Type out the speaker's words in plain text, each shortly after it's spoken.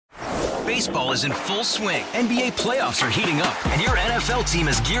Baseball is in full swing. NBA playoffs are heating up, and your NFL team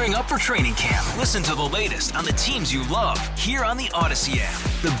is gearing up for training camp. Listen to the latest on the teams you love here on the Odyssey app.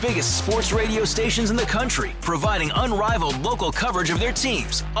 The biggest sports radio stations in the country, providing unrivaled local coverage of their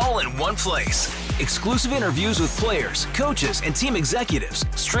teams, all in one place. Exclusive interviews with players, coaches, and team executives,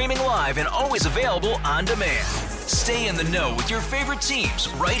 streaming live and always available on demand. Stay in the know with your favorite teams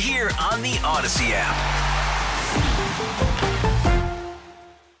right here on the Odyssey app.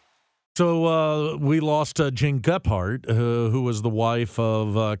 So we lost Jane Gephardt, who was the wife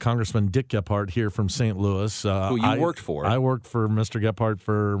of Congressman Dick Gephardt here from St. Louis. Who you worked for. I worked for Mr. Gephardt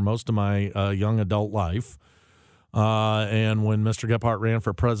for most of my young adult life. And when Mr. Gephardt ran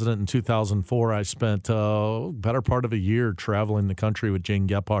for president in 2004, I spent better part of a year traveling the country with Jane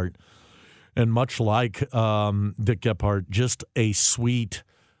Gephardt. And much like Dick Gephardt, just a sweet,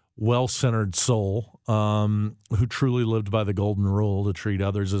 well-centered soul who truly lived by the golden rule to treat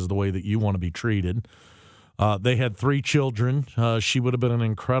others as the way that you want to be treated. They had 3 children. She would have been an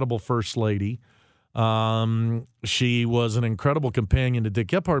incredible first lady. She was an incredible companion to Dick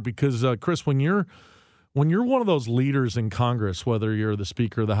Gephardt because, Chris, when you're one of those leaders in Congress, whether you're the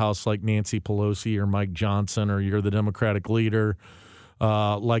Speaker of the House like Nancy Pelosi or Mike Johnson, or you're the Democratic leader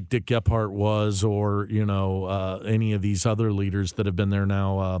like Dick Gephardt was, or any of these other leaders that have been there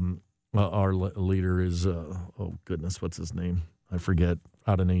now. Our leader is what's his name? I forget.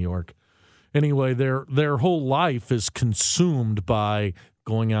 Out of New York. Anyway, their whole life is consumed by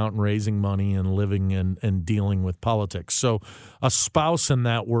going out and raising money and living and dealing with politics. So a spouse in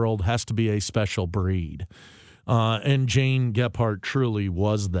that world has to be a special breed. And Jane Gephardt truly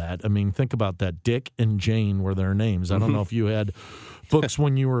was that. I mean, think about that. Dick and Jane were their names. I don't know if you had books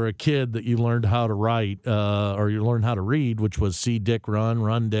when you were a kid that you learned how to write or you learned how to read, which was See Dick Run,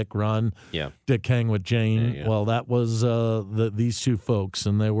 Run Dick Run, Dick Hang with Jane. Yeah. Well, that was these two folks,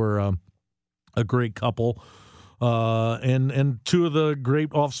 and they were a great couple. And 2 of the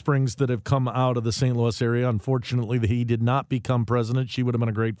great offsprings that have come out of the St. Louis area. Unfortunately, he did not become president. She would have been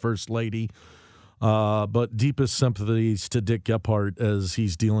a great first lady. But deepest sympathies to Dick Gephardt as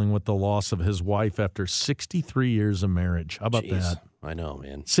he's dealing with the loss of his wife after 63 years of marriage. How about that? I know,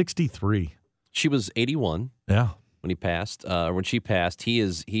 man. 63. She was 81. Yeah. When he passed. When she passed,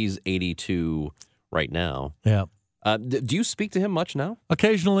 he's 82 right now. Yeah. Do you speak to him much now?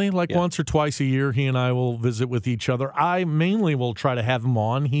 Occasionally, once or twice a year, he and I will visit with each other. I mainly will try to have him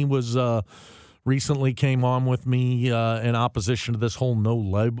on. He was recently came on with me in opposition to this whole no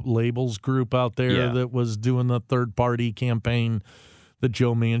labels group out there that was doing the third-party campaign that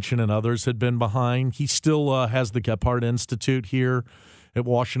Joe Manchin and others had been behind. He still has the Gephardt Institute here at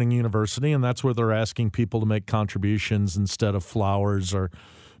Washington University, and that's where they're asking people to make contributions instead of flowers or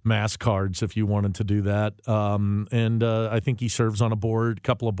mass cards if you wanted to do that. And I think he serves on a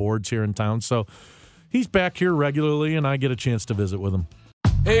couple of boards here in town. So he's back here regularly, and I get a chance to visit with him.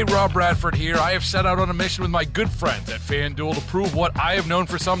 Hey, Rob Bradford here. I have set out on a mission with my good friends at FanDuel to prove what I have known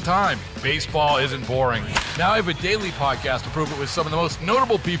for some time. Baseball isn't boring. Now I have a daily podcast to prove it with some of the most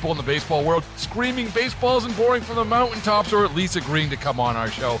notable people in the baseball world, screaming baseball isn't boring from the mountaintops, or at least agreeing to come on our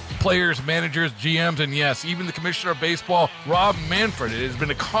show. Players, managers, GMs, and yes, even the commissioner of baseball, Rob Manfred. It has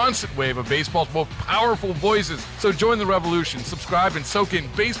been a constant wave of baseball's most powerful voices. So join the revolution. Subscribe and soak in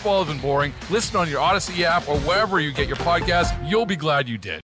Baseball Isn't Boring. Listen on your Odyssey app or wherever you get your podcasts. You'll be glad you did.